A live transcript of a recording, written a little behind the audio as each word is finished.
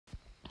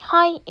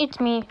Hi, it's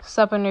me,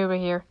 Supernova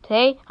here.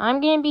 Today, I'm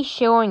going to be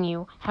showing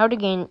you how to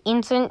gain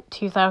instant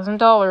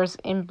 $2,000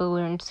 in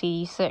Balloon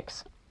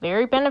CD6.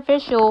 Very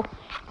beneficial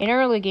in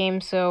early game,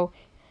 so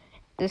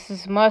this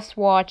is must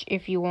watch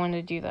if you want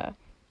to do that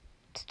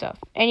stuff.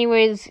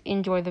 Anyways,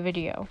 enjoy the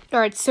video.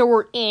 Alright, so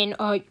we're in.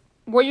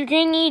 What you're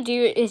going to need to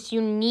do is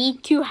you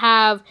need to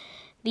have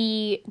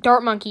the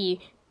Dart Monkey,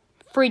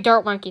 free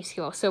Dart Monkey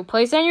skill. So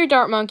place down your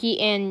Dart Monkey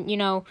and,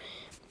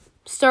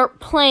 start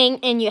playing,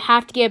 and you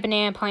have to get a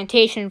banana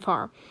plantation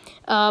farm.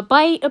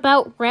 By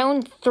about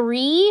round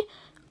 3,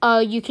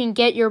 you can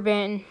get your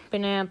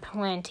banana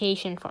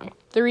plantation farm.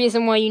 The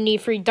reason why you need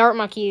free Dart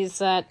Monkey is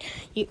that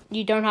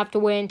you don't have to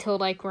wait until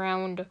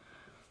round.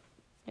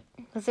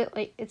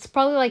 It's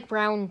probably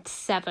round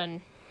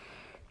 7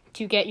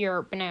 to get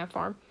your banana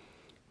farm,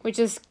 which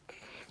is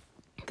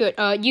good.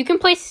 You can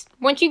place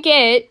once you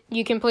get it,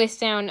 you can place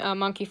down a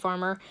monkey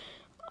farmer.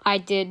 I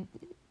did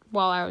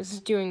while I was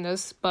doing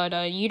this, but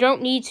you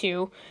don't need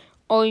to.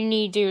 All you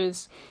need to do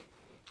is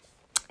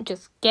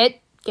just get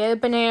a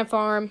banana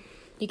farm.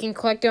 You can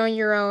collect it on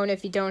your own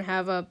if you don't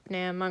have a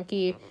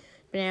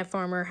banana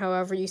farmer,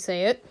 however you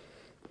say it.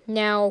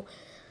 Now,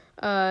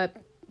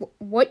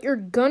 what you're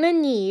gonna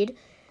need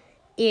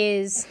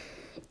is,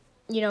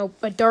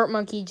 a Dart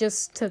Monkey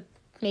just to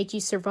make you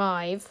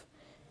survive.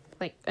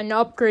 An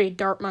upgraded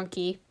Dart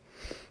Monkey.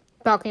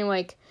 Talking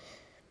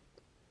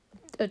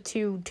a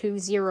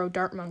 220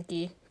 Dart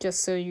Monkey,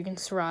 just so you can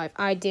survive.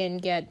 I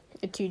didn't get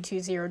a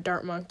 220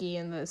 Dart Monkey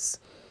in this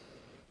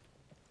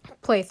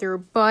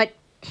playthrough, but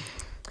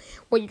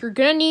what you're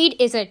gonna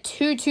need is a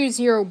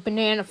 220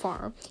 banana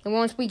farm. And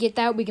once we get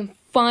that, we can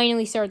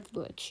finally start the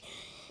glitch.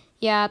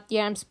 Yeah,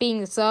 I'm speeding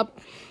this up.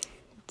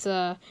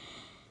 It's,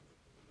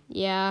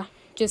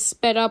 just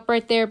sped up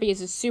right there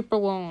because it's super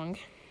long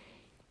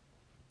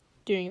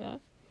doing that.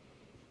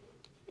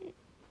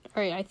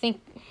 Alright, I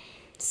think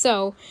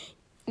so.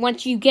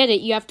 Once you get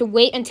it, you have to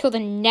wait until the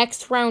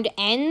next round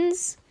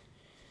ends.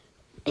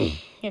 You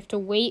have to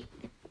wait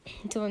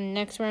until the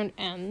next round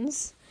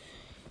ends.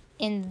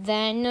 And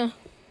then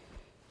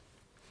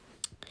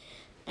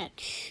that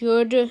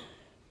should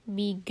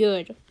be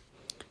good.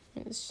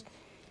 It's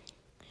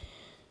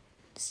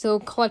still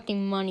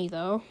collecting money,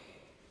 though.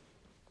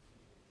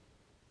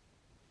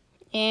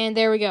 And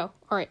there we go.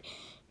 Alright,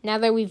 now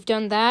that we've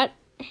done that,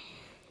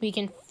 we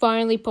can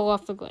finally pull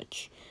off the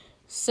glitch.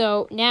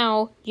 So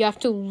now you have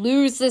to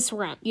lose this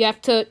round. You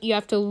have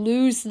to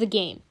lose the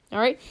game. All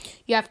right?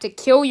 You have to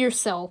kill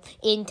yourself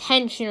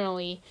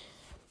intentionally,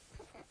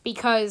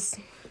 because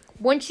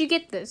once you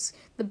get this,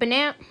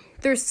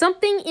 there's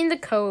something in the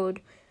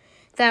code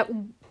that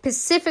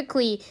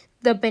specifically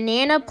the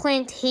banana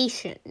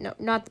plantation, no,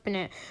 not the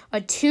banana, a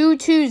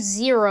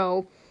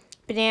 220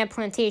 banana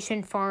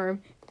plantation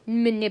farm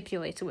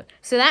manipulates with.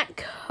 So that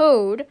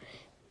code,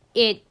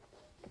 it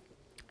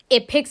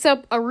picks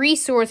up a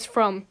resource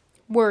from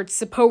where it's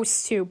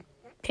supposed to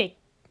pick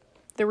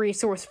the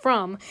resource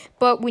from.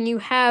 But when you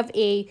have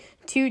a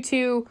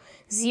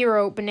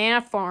 220 banana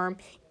farm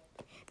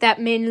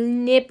that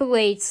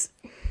manipulates,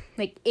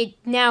 it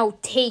now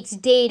takes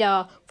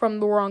data from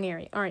the wrong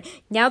area. Alright,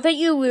 now that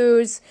you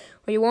lose,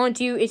 what you want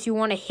to do is you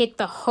want to hit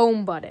the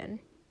home button.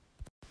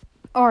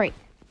 Alright,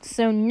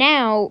 so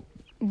now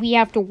we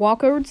have to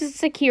walk over to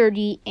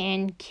security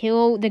and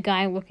kill the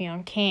guy looking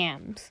on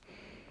cams.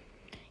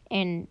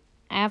 And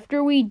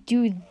after we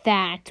do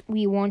that,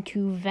 we want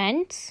to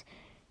vent,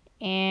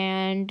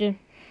 and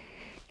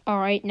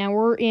alright, now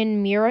we're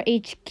in Mira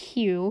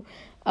HQ.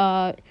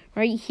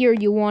 Right here,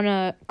 you want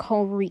to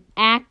call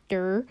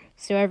reactor,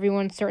 so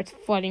everyone starts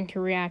flooding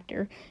to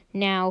reactor.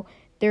 Now,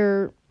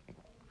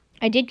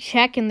 I did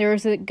check, and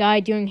there's a guy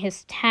doing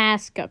his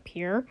task up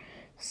here,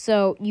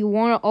 so you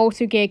want to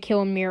also get a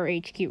kill in Mira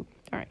HQ.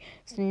 Alright,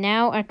 so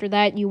now after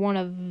that, you want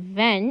to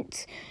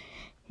vent.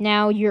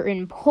 Now you're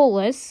in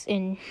Polis,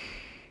 and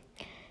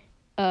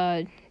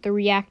the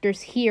reactors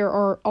here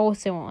are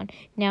also on.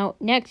 Now,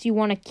 next, you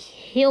want to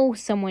kill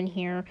someone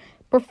here,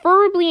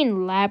 preferably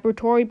in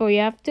laboratory, but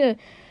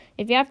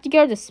if you have to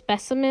go to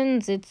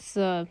specimens, you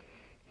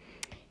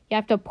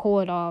have to pull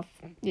it off.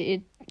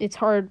 It's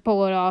hard to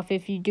pull it off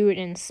if you do it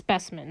in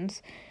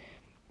specimens.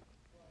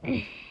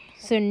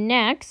 So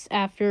next,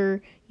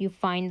 after you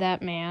find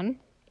that man,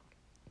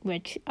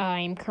 which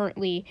I'm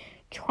currently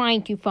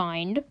trying to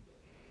find,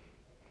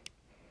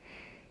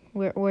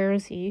 where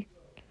is he?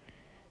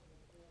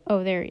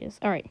 Oh, there he is.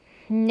 Alright.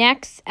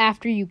 Next,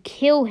 after you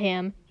kill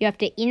him, you have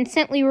to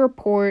instantly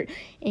report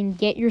and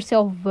get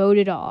yourself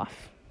voted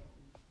off.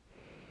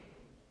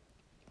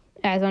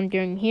 As I'm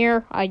doing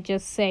here, I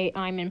just say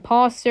I'm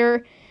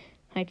imposter,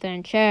 type that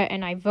in chat,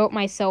 and I vote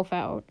myself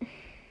out.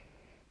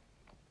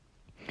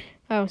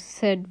 I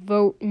said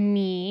vote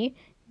me.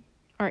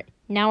 Alright,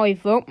 now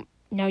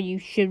now you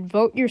should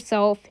vote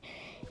yourself,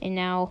 and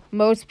now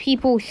most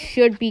people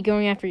should be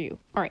going after you.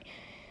 Alright.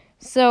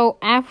 So,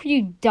 after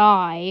you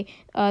die,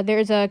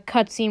 there's a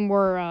cutscene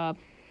where,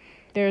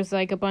 there's,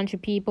 a bunch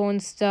of people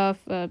and stuff.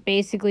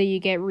 Basically,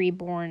 you get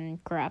reborn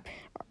and crap.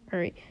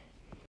 Alright.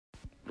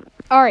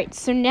 Alright,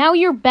 so now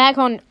you're back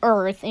on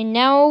Earth, and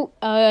now,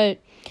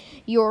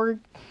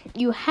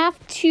 you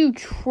have to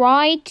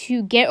try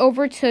to get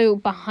over to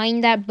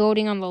behind that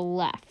building on the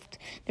left.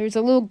 There's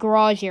a little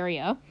garage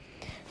area.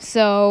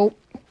 So,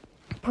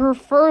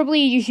 preferably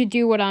you should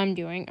do what I'm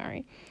doing.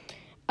 Alright.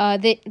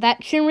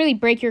 That shouldn't really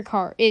break your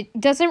car. It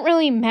doesn't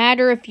really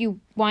matter if you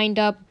wind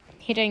up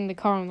hitting the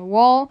car on the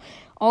wall.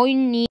 All you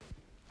need...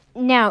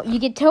 Now, you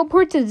can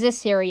teleport to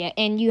this area,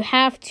 and you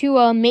have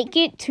to make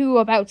it to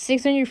about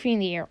 600 feet in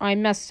the air. I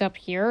messed up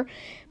here.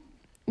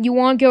 You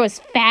want to go as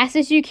fast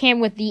as you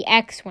can with the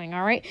X-Wing,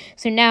 alright?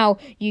 So now,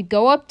 you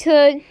go up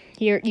to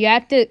here. You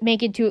have to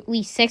make it to at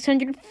least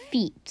 600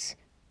 feet.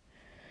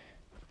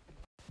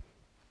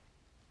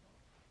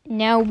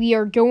 Now, we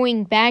are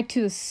going back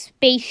to the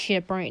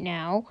spaceship right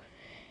now.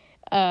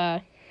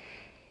 We're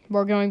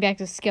going back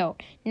to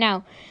Scout.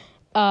 Now,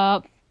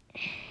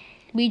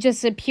 we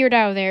just appeared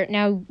out of there.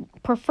 Now,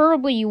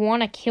 preferably, you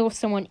want to kill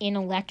someone in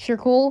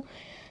electrical,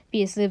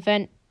 because the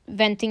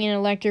venting in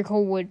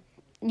electrical would,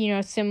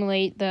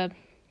 simulate it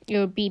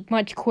would be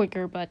much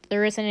quicker, but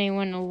there isn't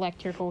anyone in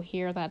electrical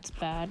here. That's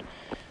bad.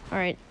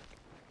 Alright.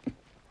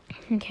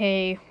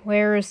 Okay,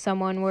 where is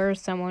someone?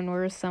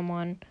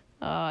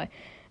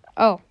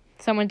 Oh,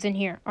 someone's in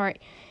here.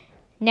 Alright.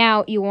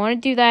 Now, you want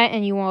to do that,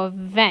 and you want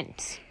to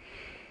vent.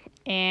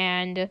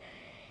 And...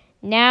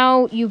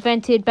 now you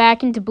vented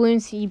back into Balloon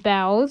Sea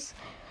Bows.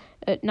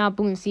 Not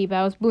Balloon Sea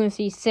Bows, Balloon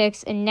Sea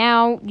 6. And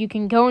now you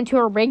can go into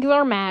a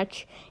regular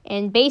match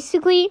and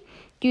basically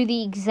do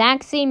the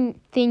exact same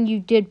thing you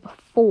did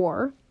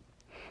before.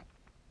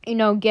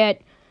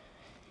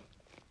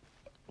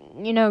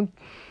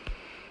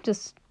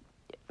 Just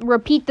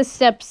repeat the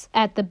steps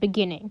at the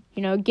beginning.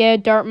 Get a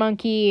Dart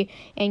Monkey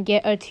and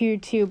get a Tier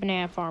 2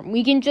 Banana Farm.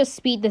 We can just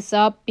speed this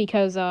up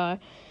because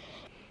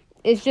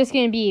it's just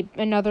going to be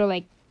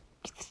another,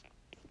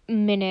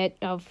 minute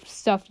of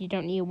stuff you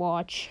don't need to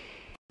watch.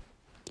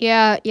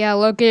 Yeah,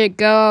 look at it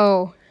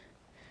go.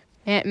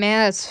 Man,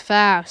 that's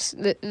fast.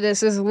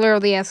 This is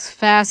literally as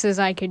fast as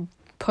I could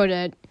put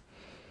it.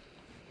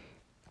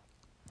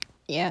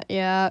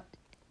 Yeah.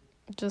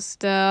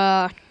 Just,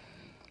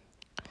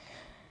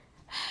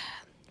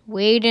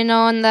 waiting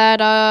on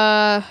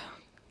that,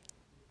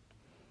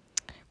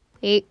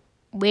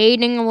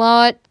 waiting a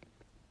lot.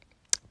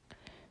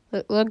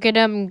 Look at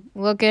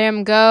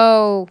him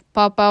go,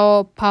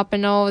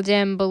 popping all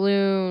them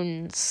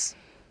balloons.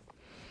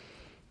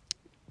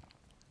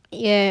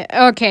 Yeah,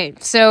 okay,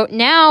 so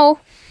now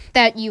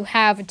that you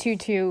have a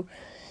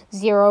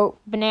 2-2-0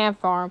 banana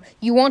farm,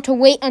 you want to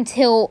wait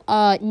until,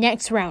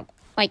 next round.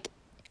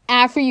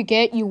 After you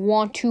get it, you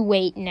want to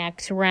wait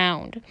next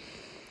round.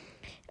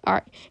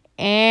 Alright,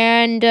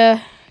 and,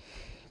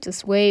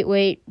 just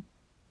wait,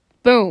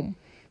 boom.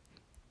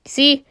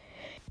 See?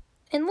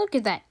 And look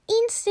at that,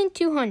 instant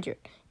 200.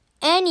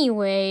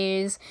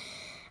 Anyways,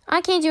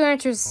 I can't do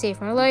answers to save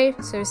my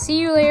life, so see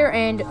you later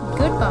and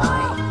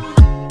goodbye.